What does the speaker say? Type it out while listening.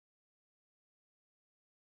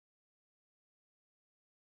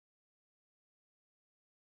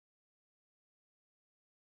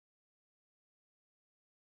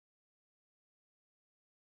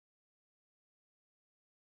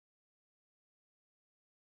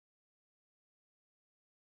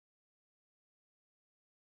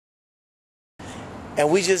And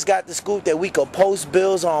we just got the scoop that we could post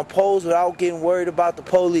bills on poles without getting worried about the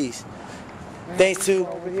police. Thanks to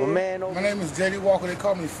my man over My name is J.D. Walker. They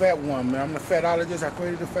call me Fat One, man. I'm the fatologist. I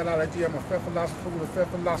created the fatology. I'm a fat philosopher with a fat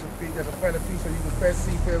philosophy. There's a fat piece so you can fat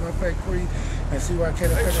C, fat and fat creed, and see why I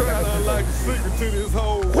can't affect trying to like the secret to this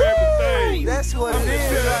whole rabbit thing. That's what it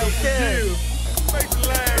is right there. Make the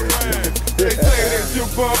line rhyme. They say that you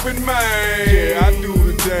bumpin' mine. Yeah, I do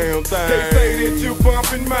the damn thing. They say that you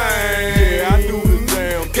bumpin' mine. Yeah, I do the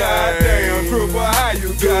damn thing. Goddamn, Triple, how you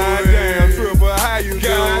do it? Goddamn, Triple, how you do it?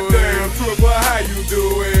 Goddamn, Triple, how you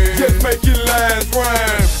do it? Just make your lines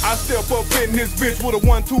rhyme. I step up in this bitch with a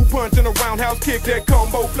 1-2 punch and a roundhouse kick. That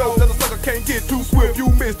combo flow that a sucker can't get too swift. You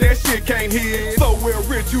miss that shit, can't hit. So well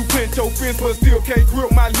rich, you clench your fist, but still can't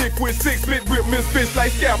grip my liquid. 6-split grip, miss bitch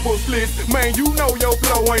like scalpel slits. Man, you know your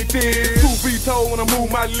flow ain't this. Truth be told, when I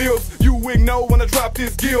move my lips, you ignore when I drop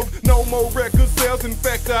this gift. No more record sales, in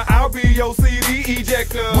fact, I'll be your CD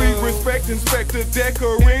ejector. We respect Inspector Deck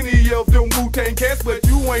or any of them Wu-Tang cats, but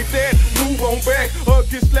you ain't that. Move on back or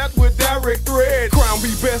get slapped with direct thread. Crown be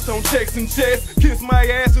best on checks and checks. Kiss my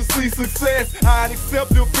ass to see success. I'd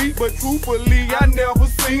accept defeat, but truthfully, I never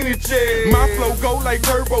seen it yet. My flow go like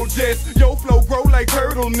turbo jets. Your flow grow like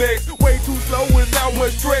turtlenecks. Way too slow without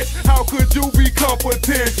much stretch. How could you be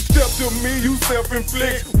competent? Step to me, you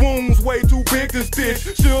self-inflict. Wounds way too big to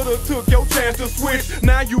stitch. Should've took your chance to switch.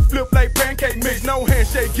 Now you flip like pancake mix. No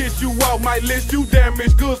handshake gets you off my list. You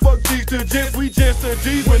damaged goods, fuck G's to gents. We gents to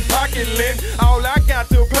G's when pocket lint. All I got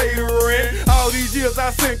to pay the rent. All these years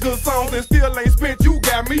I sing good songs and still ain't spent. You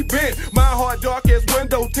got me bent. My heart dark as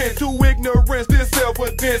window tint. To ignorance, this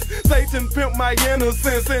self-defense. Satan pimped my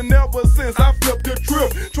innocence, and ever since I flipped the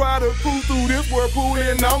trip, try to cruise through this whirlpool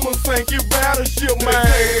and I'ma sink your battleship, man.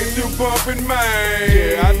 They say that you bumpin' mine.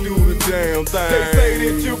 Yeah, I do the damn thing. They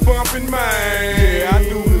say that you bumpin' mine. Yeah, I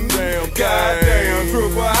do the damn thing. Goddamn,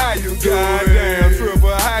 Triple, how you do it? Goddamn, Triple,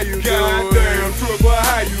 how you do it? Goddamn, Triple,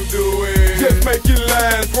 how you do it? Just make your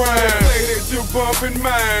lines rhyme. They say that you bumpin'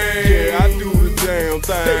 mine. Yeah, I do the damn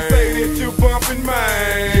thing. They say that you bumpin'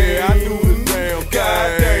 mine. Yeah, I do the damn thing.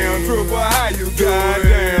 Goddamn, Triple, how you do it?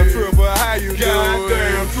 Goddamn, Triple, how you do it?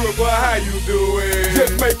 Goddamn, Triple, how you do it?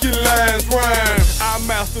 Just make your lines rhyme. I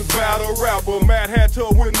mastered battle rapper, Mad Hatter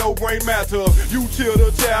with no brain matter. You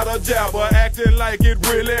chitter, chatter, jabber, acting like it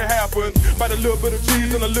really happened. Bite a little bit of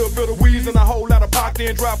cheese and a little bit of wheeze and a whole lot of pop,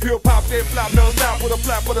 then drop hip hop, then flop non-stop with a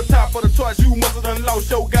flap for the top of the charts. You must have done lost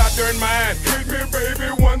your goddamn mind. Hit me,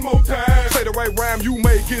 baby, one more time. Say the right rhyme, you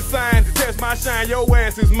make it sign. Test my shine, your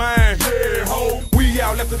ass is mine. Yeah, ho, we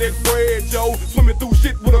out after that bread, Joe. Swimming through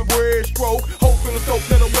shit with a breaststroke. Hope in the scope,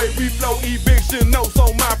 let away we flow. Eviction notes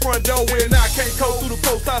on my front door. And I can't coast through the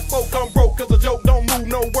post. I spoke, I'm broke, cause a joke don't move,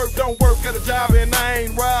 no work, don't work at a job, and I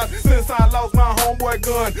ain't robbed since I lost my homeboy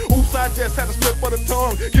gun. Oops, I just had to slip for the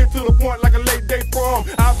tongue. Get to the point like a late day prom.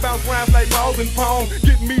 I bounce rhymes like balls and pong.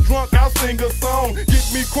 Get me drunk, I'll sing a song. Get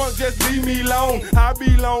me crunk, just leave me alone. I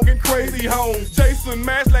belong in crazy homes. Jason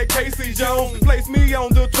Mash like Casey Jones. Place me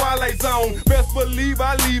on the Twilight Zone. Best believe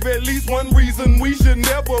I leave at least one reason we should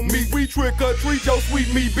never meet. We trick or treat, your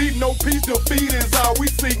sweet meat beat. No peace, defeat is all we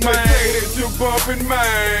seek, man. They say that you bumpin' mine.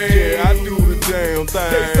 Yeah, I do the damn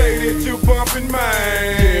thing. They say that you bumpin' mine.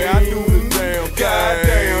 Yeah, I do the damn thing.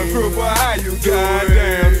 Goddamn, Triple, how you do it?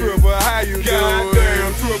 Goddamn, Triple, how you do it?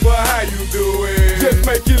 Goddamn, Triple, how you do it? Just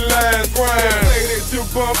make your lines rhyme. They say that you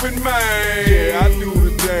bumpin' mine. Yeah, I do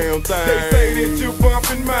the damn thing. They say that you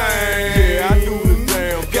bumpin' mine. Yeah, I do the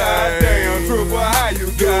damn thing. Goddamn, Triple, how you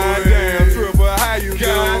do it? Goddamn, Triple, how you do it?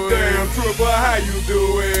 Goddamn, Triple, how you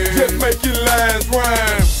do it? Just make your lines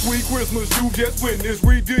rhyme. Sweet Christmas, you just witnessed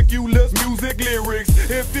ridiculous music lyrics.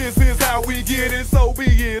 If this is how we get it, so be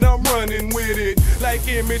it, I'm running with it. Like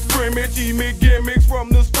image, scrimmage, gimmicks from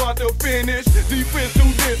the start to finish. Defense to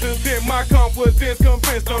distance, then my confidence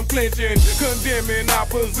convinced I'm clinching. Condemning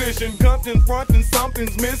opposition, confronting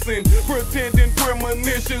something's missing. Pretending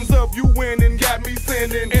premonitions of you winning got me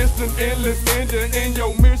sending instant, endless engine in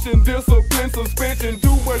your mission. Discipline, suspension,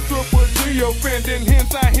 too much Triple G offending.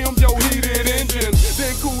 Hence I hemmed your heated engine.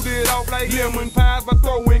 Then cooled it off like lemon pies by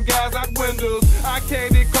throwing guys out windows. I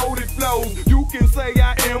candy coated flows. You can say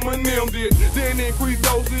I Eminem'd it. Then increase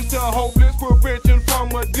dosage to hopeless prevention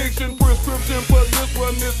from addiction. Prescription for this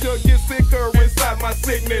one is to get sicker inside my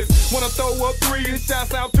sickness. Wanna throw up 3 and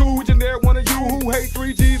shots out to each and every one of you who hate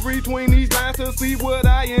 3 G's between these lines to see what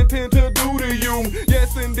I intend to do to you.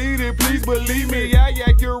 Yes indeed, and please believe me, I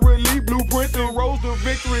accurately blueprint the road to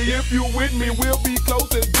victory. If you with me, we'll be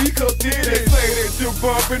close as because did it. They say that you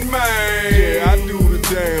bumpin' mine. Yeah, I do the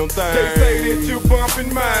damn thing. They say that you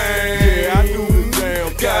bumpin' mine. Yeah, I do the damn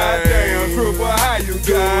thing. Goddamn, Triple, how you do it?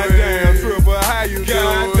 Goddamn, Triple, how you you do it?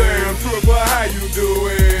 Goddamn, Triple, how you do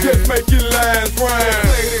it? Just make your lines rhyme.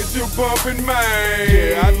 They say that you bumpin', man.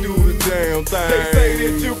 Yeah, I do the damn thing. They say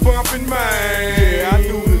that you bumpin', man. Yeah, I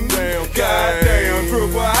do the damn thing. Goddamn,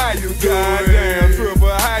 Triple, how you do it? Goddamn, Triple,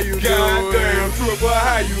 how you do it? Goddamn, Triple,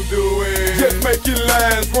 how you do it? Just make your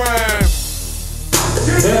lines rhyme.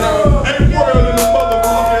 Hey, world in the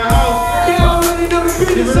motherfucking house. Y'all already know the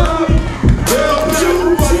beat is on.